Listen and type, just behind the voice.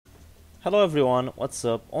Hello everyone, what's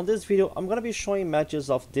up? On this video I'm gonna be showing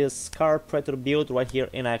matches of this Scar Predator build right here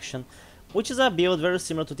in action, which is a build very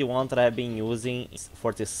similar to the one that I've been using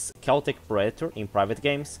for this Celtic Predator in private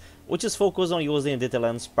games, which is focused on using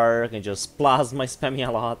Dithered perk and just plasma spamming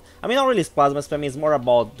a lot. I mean, not really plasma spamming, it's more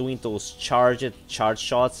about doing those charge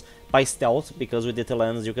shots by stealth, because with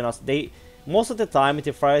Dithered you cannot, most of the time in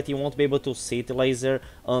the fight you won't be able to see the laser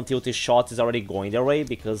until the shot is already going their way,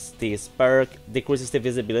 because this perk decreases the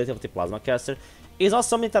visibility of the plasma caster. It's not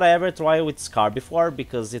something that I ever tried with Scar before,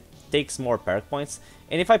 because it takes more perk points,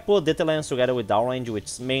 and if I put Dithered together with downrange, which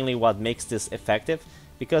is mainly what makes this effective,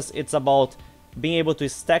 because it's about being able to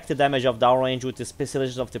stack the damage of downrange with the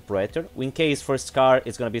specializations of the Predator. In case for Scar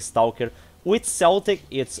it's gonna be Stalker. With Celtic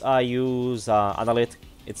it's I use Analytic.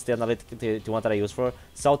 It's the analytic, the one that I use for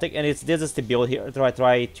Celtic, and this is the build here that I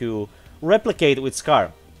try to replicate with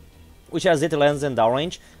Scar, which has hit lens and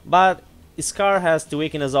downrange, but Scar has the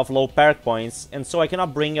weakness of low perk points, and so I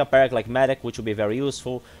cannot bring a perk like Medic, which would be very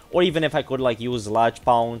useful, or even if I could like use Large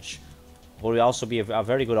Punch, would also be a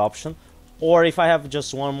very good option. Or if I have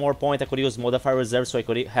just one more point, I could use Modifier Reserve, so I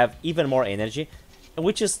could have even more energy,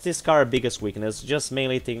 which is this Scar's biggest weakness, just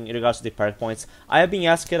mainly in regards to the perk points. I have been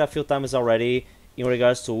asked a few times already in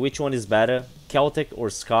regards to which one is better, Celtic or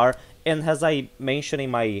Scar, and as I mentioned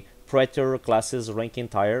in my Predator classes ranking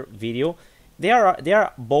tier video, they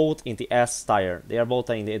are both in the S tier. They are both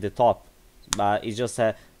in the top, but it's just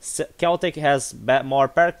Celtic has more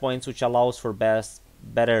perk points, which allows for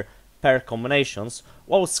better perk combinations,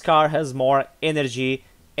 while Scar has more energy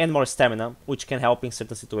and more stamina, which can help in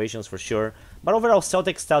certain situations for sure. But overall,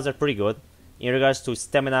 Celtic stats are pretty good. In regards to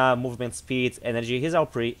stamina, movement speed, energy, he's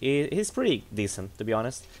pretty decent, to be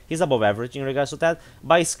honest. He's above average in regards to that.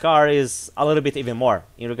 But Scar is a little bit even more.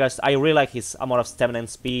 In regards to, I really like his amount of stamina and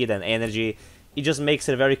speed and energy. It just makes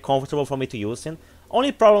it very comfortable for me to use him.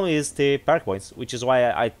 Only problem is the perk points, which is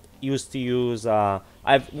why I used to use,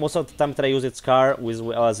 most of the time that I use it Scar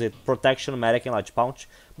was it Protection, Medic and Large Punch.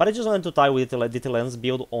 But I just wanted to tie with the lens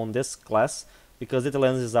build on this class, because Little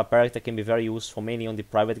Lens is a perk that can be very useful mainly on the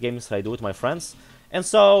private games that I do with my friends. And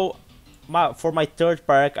so, for my third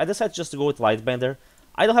perk, I decided just to go with Lightbender.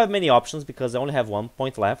 I don't have many options because I only have 1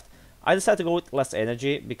 point left. I decided to go with less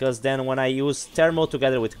energy, because then when I use Thermal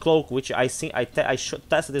together with Cloak, which I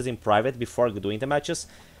tested this in private before doing the matches,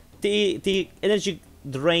 the energy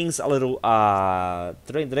drains a little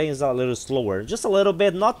slower, just a little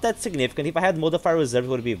bit, not that significant. If I had Modifier Reserve, it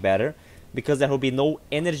would be better, because there will be no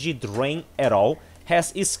energy drain at all.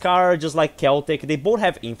 Has Scar, just like Celtic, they both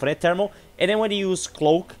have infinite thermal, and then when you use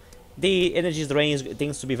Cloak, the energy drain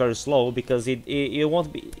tends to be very slow, because it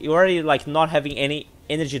won't be, you're already like not having any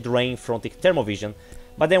energy drain from the thermal vision.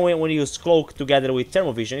 But then when you use Cloak together with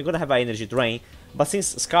thermal vision, you're gonna have an energy drain. But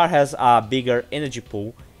since Scar has a bigger energy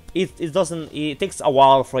pool, it takes a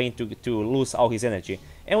while for him to lose all his energy.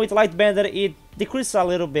 And with Lightbender, it decreases a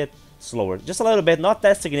little bit slower, just a little bit, not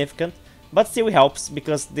that significant. But still helps,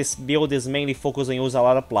 because this build is mainly focused on using a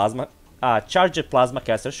lot of plasma, charged plasma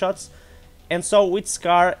caster shots. And so with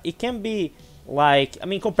Scar, it can be like, I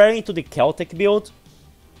mean, comparing to the Celtic build,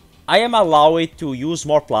 I am allowed to use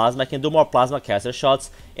more plasma, I can do more plasma caster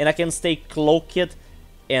shots, and I can stay cloaked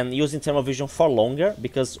and using thermal vision for longer,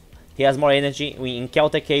 because he has more energy. In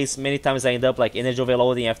Celtic case, many times I end up like energy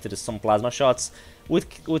overloading after some plasma shots.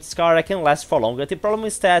 With Scar, I can last for longer. The problem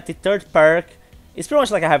is that the third perk, it's pretty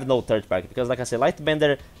much like I have no third perk, because like I said,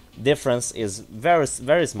 Lightbender difference is very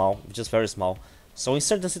small, just very small. So in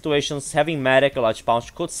certain situations, having Medic or Large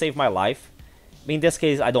Punch could save my life. In this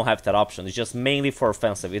case, I don't have that option. It's just mainly for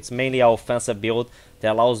offensive. It's mainly an offensive build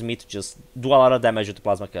that allows me to just do a lot of damage with the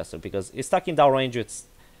Plasma Caster, because stacking downrange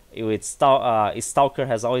with Stalker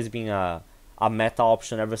has always been a meta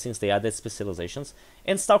option ever since they added specializations.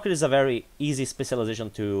 And Stalker is a very easy specialization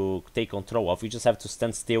to take control of. You just have to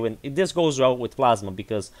stand still, and this goes well with Plasma,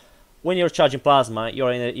 because when you're charging Plasma,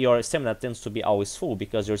 your stamina tends to be always full,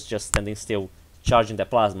 because you're just standing still charging the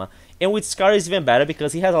Plasma. And with Scar is even better,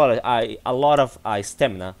 because he has a lot of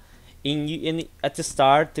stamina. At the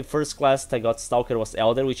start, the first class that I got Stalker was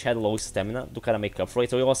Elder, which had low stamina to kind of make up for it,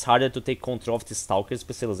 so it was harder to take control of the Stalker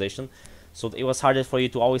specialization. So it was harder for you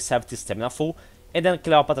to always have the stamina full. And then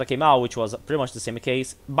Cleopatra came out, which was pretty much the same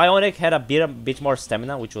case. Bionic had a bit more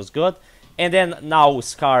stamina, which was good. And then now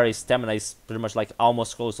Scar's stamina is pretty much like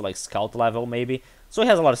almost close to like Scout level maybe. So he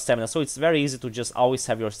has a lot of stamina, so it's very easy to just always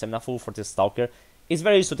have your stamina full for the Stalker. It's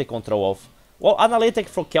very easy to take control of. Well, Analytic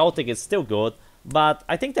for Celtic is still good, but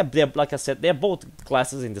I think that they're, like I said, they're both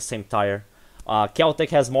classes in the same tier. Celtic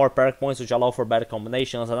has more perk points, which allow for better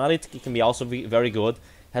combinations. Analytic can be also very good.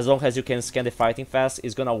 as long as you can scan the fighting fast,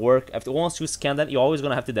 it's gonna work. Once you scan them, you're always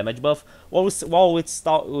gonna have the damage buff. While with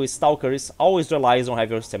Stalker, it always relies on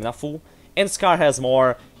having your stamina full, and Scar has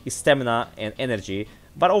more stamina and energy.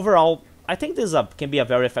 But overall, I think this can be a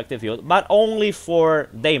very effective build, but only for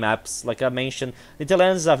day maps. Like I mentioned,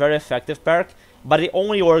 Dithered is a very effective perk, but it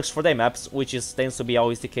only works for day maps, which tends to be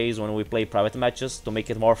always the case when we play private matches to make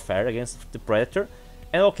it more fair against the Predator.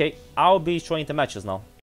 And okay, I'll be showing the matches now.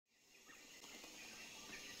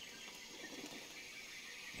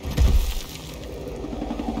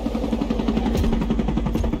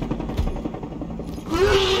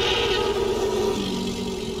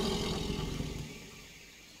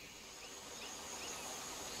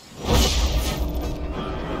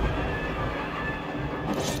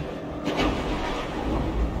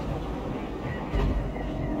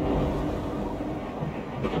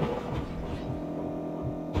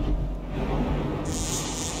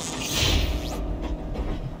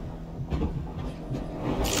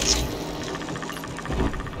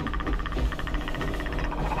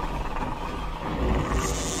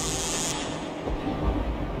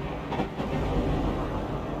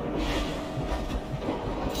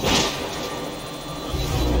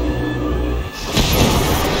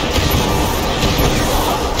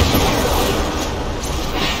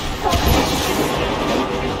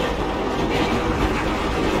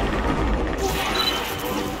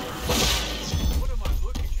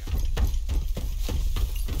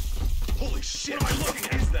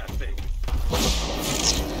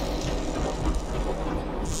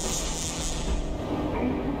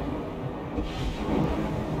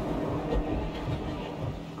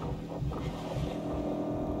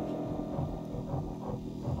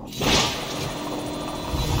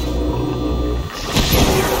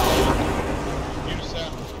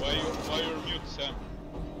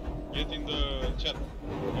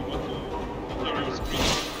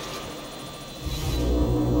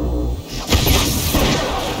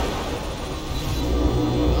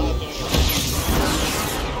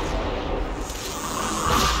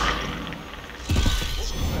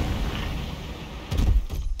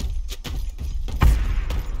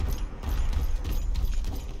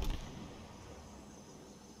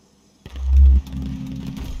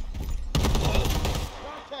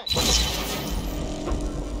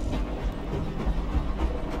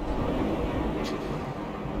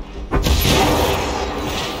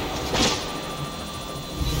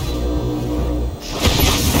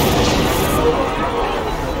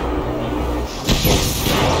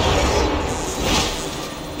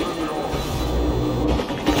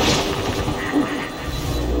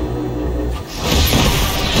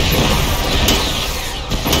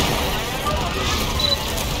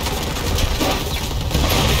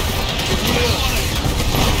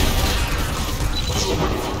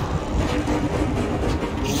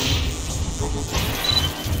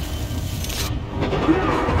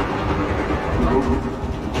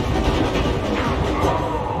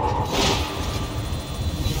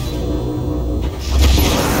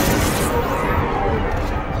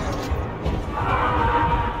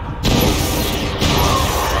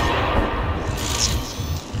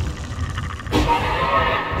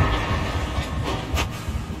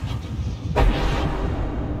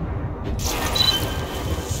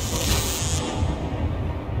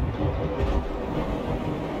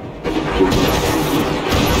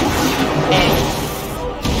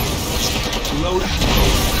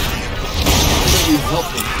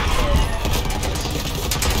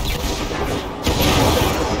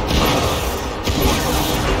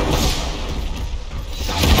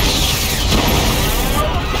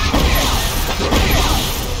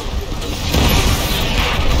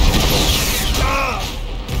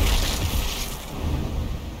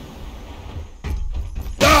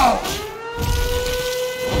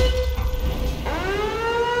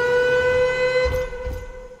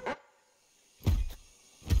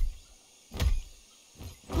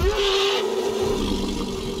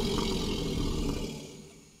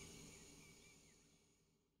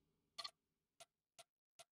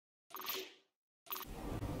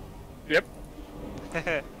 Yep.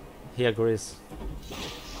 He agrees.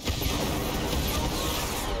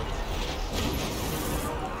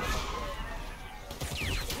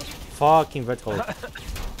 Fucking vertical.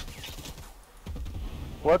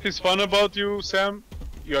 What is fun about you, Sam?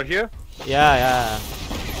 You are here? Yeah.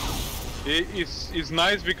 It's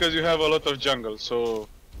nice because you have a lot of jungle, so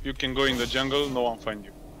you can go in the jungle, no one find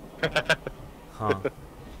you. Huh.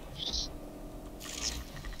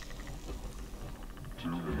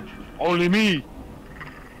 Only me!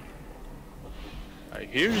 I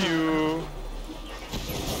hear you.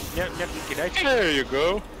 Нет, не кидайте. There you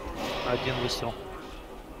go. Один выстрел.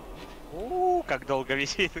 как долго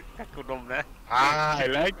висит, как удобно. Ah, I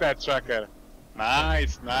like that tracker.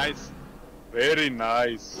 Nice, nice. Very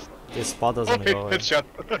nice. This spot doesn't Okay, go away. headshot.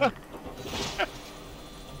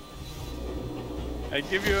 I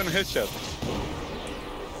give you a headshot.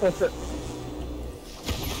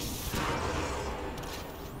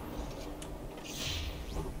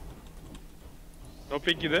 No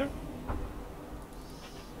piggy there?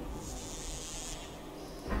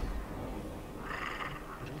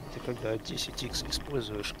 Ты когда 10x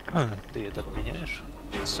используешь, ты этот меняешь?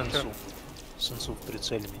 Сенсу в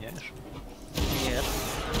прицеле меняешь? Нет.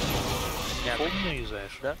 Нет. Помню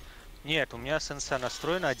юзаешь? Да? Нет, у меня сенса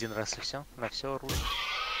настроена один раз и все. На все оружие.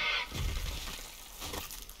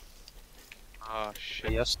 Ah, А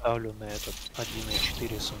shit. я ставлю на этот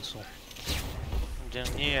 1.4 сенсу. Да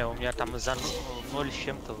не, у меня там за 0 с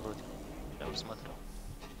чем-то вроде. Я посмотрел.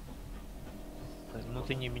 Ну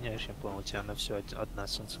ты не меняешь, я понял, у тебя на все одна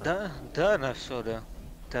сенса. Да, да, на все, да.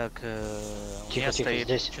 Так, у меня стоит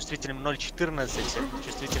здесь. чувствительность 0.14,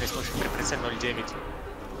 чувствительность мыши при прицеле 0.9.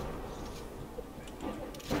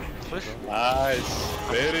 Слышь? Nice.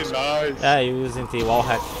 Very nice. Yeah, you're using the wall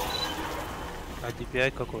hack. А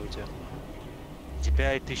DPI какой у тебя?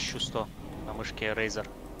 DPI 1100 на мышке Razer.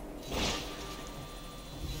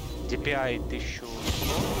 DPI 1100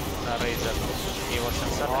 на Razer. Его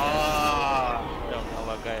сенсор прям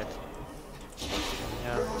лагает.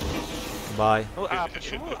 Bye. Ну а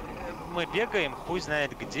почему мы бегаем, хуй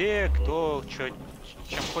знает где, кто, чё,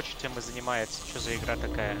 чем хочет, тем и занимается. Что за игра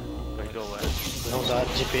такая бредовая? Ну да,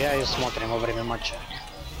 DPI смотрим во время матча.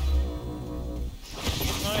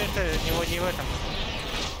 Ну это не в этом.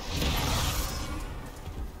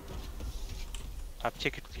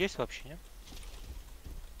 Аптеки тут есть вообще, нет?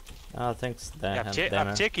 Thanks,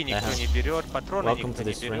 damn. Аптеки никто не берет, патроны Welcome никто to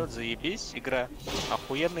не the берет, stream. заебись, игра.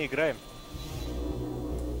 Охуенно играем.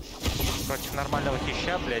 Против нормального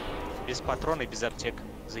хища, блядь, без патрона и без аптек.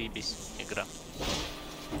 Заебись, игра.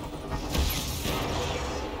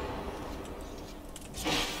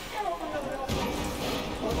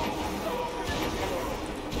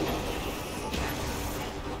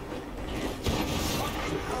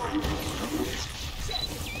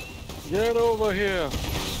 Get over here.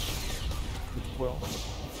 Well.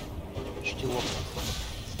 Почти лоб.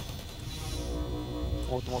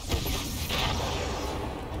 Вот.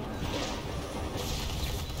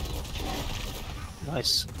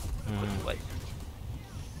 Найс. Давай.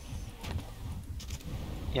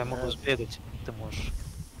 Я могу сбегать, ты можешь.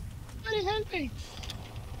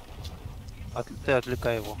 Ты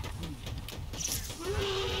отвлекай его.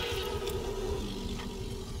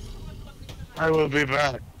 I will be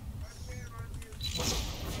back.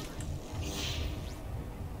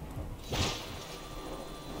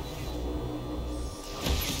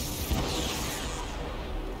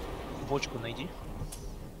 Бочку найди.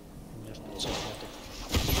 Между цепь нету.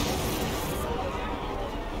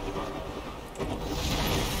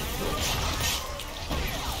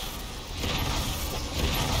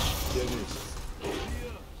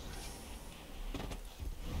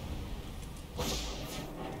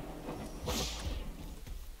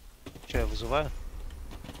 Че, я вызываю?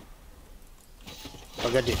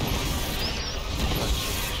 Погоди.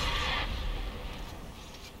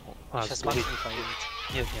 Сейчас сгореть. Макс не поедет.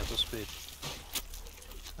 Нет, успеет.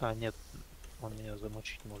 А, нет, он меня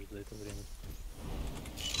замочить может за это время.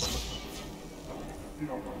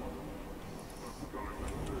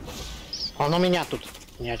 Он у меня тут,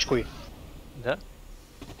 не очкуй. Да?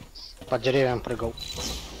 Под деревьям прыгал.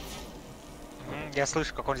 Я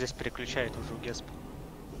слышу, как он здесь переключает уже у Гесп.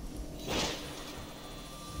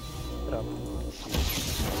 Трап.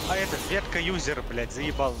 А этот ветка юзер, блядь,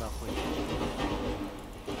 заебал нахуй.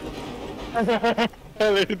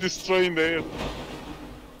 They're destroying the air.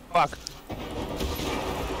 Фак!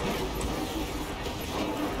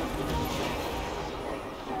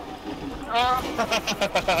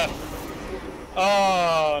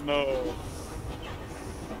 Oh no.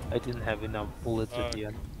 I didn't have enough bullets at the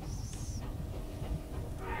end.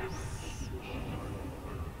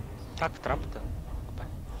 Как в трап-то?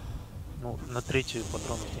 Ну, на третью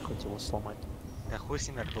патронов не хватило сломать. Да хуй с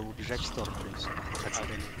ним, надо было убежать в сторону, и всё, нахуй,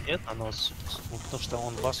 отстрелили. Нет, оно ну, потому что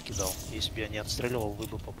он вас кидал. Если бы я не отстреливал, вы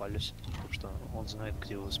бы попались. Потому что он знает,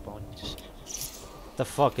 где вы спаунитесь. The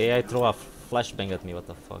fuck? AI threw a flashbang at me, what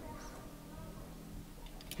the fuck?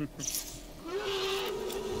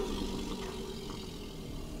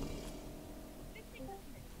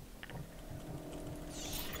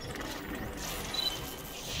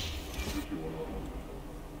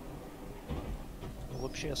 Ну,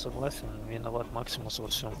 вообще я согласен, виноват Максимус во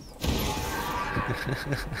всем.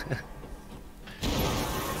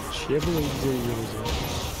 Где было, где ее взял?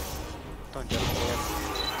 Кто делает?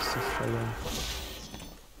 Сахалин.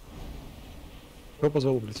 Кто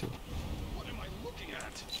позвал улетел?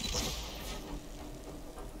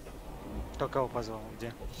 Кто кого позвал?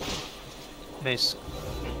 Где? Mace,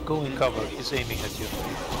 go in cover, he's aiming at you.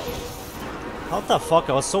 What the fuck?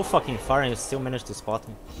 I was so fucking far and you still managed to spot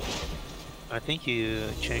me. I think you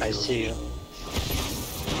changed I your see you.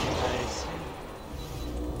 Nice.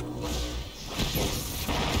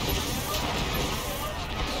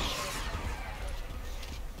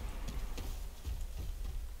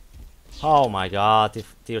 Oh my god,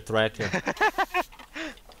 if tier tracker.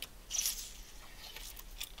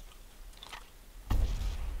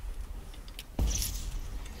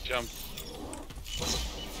 Jump.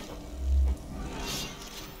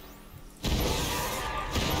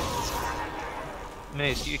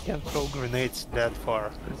 Mace, you can't throw grenades that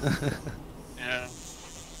far. Yeah.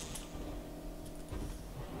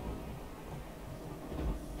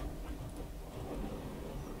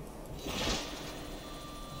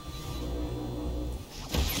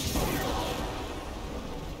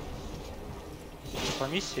 По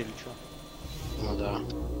миссии или что? Ну да.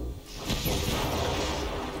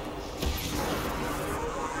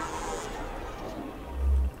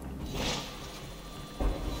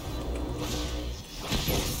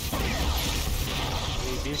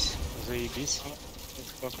 Заебись, заебись.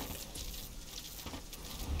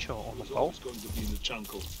 Чё, он упал?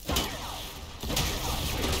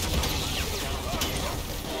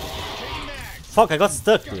 Fuck, I got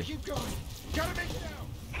stuck here.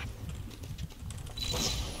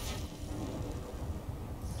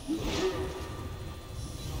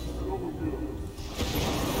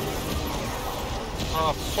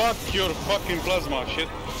 Ah, fuck your fucking plasma shit.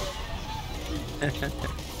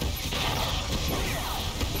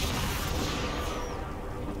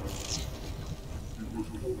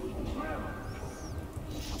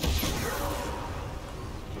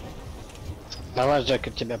 Давай, Джек,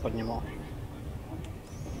 я тебя подниму.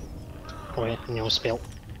 Ой, не успел.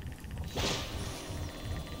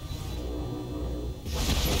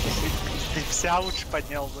 Ты вся лучше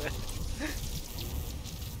поднял бы.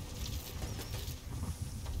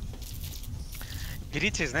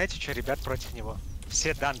 Берите, знаете что, ребят, против него.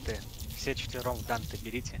 Все данты. Все четвером в данты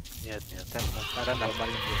берите. Нет, нет. Там тогда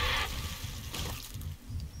нормально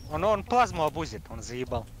будет. Он плазму обузит, он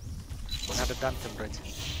заебал. Надо данты брать.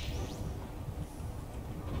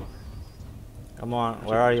 Come on,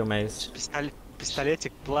 where are you, Mace?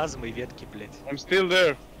 Пистолетик, плазмы и ветки, блять. I'm still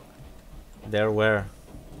there There where?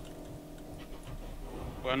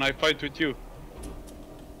 when I fight with you.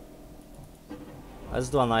 Let's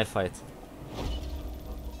do a knife fight.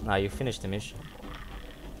 Nah, you finished the mission.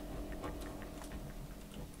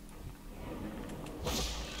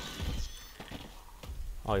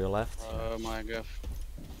 Oh, you left? Oh my god.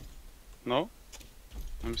 No?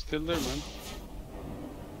 I'm still there, man.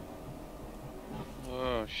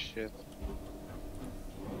 Oh shit.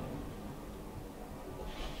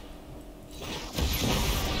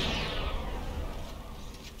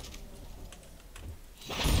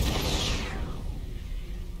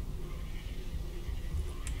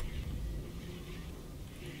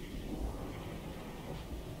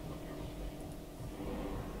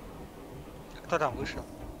 Кто там вышел?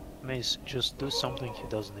 Mace, just do something he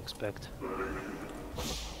doesn't expect.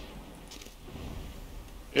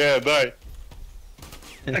 Yeah, die.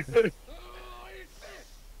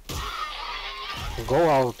 Go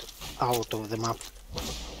out of the map.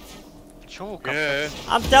 Чего вы Yeah.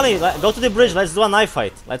 I'm telling you, go to the bridge, let's do a knife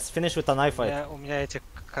fight. Let's finish with a knife fight. У меня этих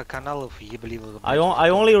каналов ебливых. I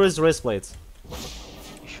only use wrist blades.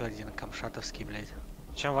 Еще один камшатовский, блядь.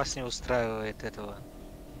 Чем вас не устраивает этого?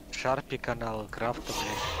 Шарпи канала, Крафта,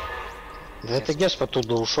 блядь. Да это Гесп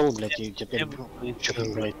оттуда ушел, блядь, и теперь... Чё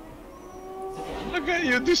там, блядь? Okay,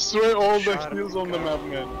 you destroy all the hills on the map,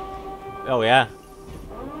 man. Oh yeah.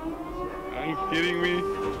 Are you kidding me?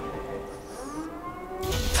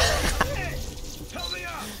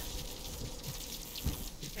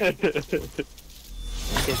 Okay,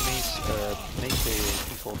 Mace, make the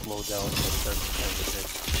default loadout that doesn't have the deck.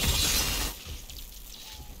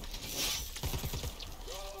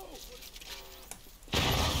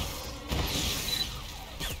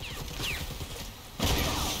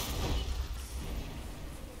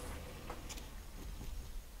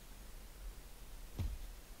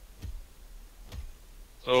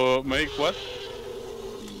 So make what?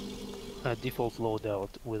 Default loadout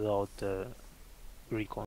without recon.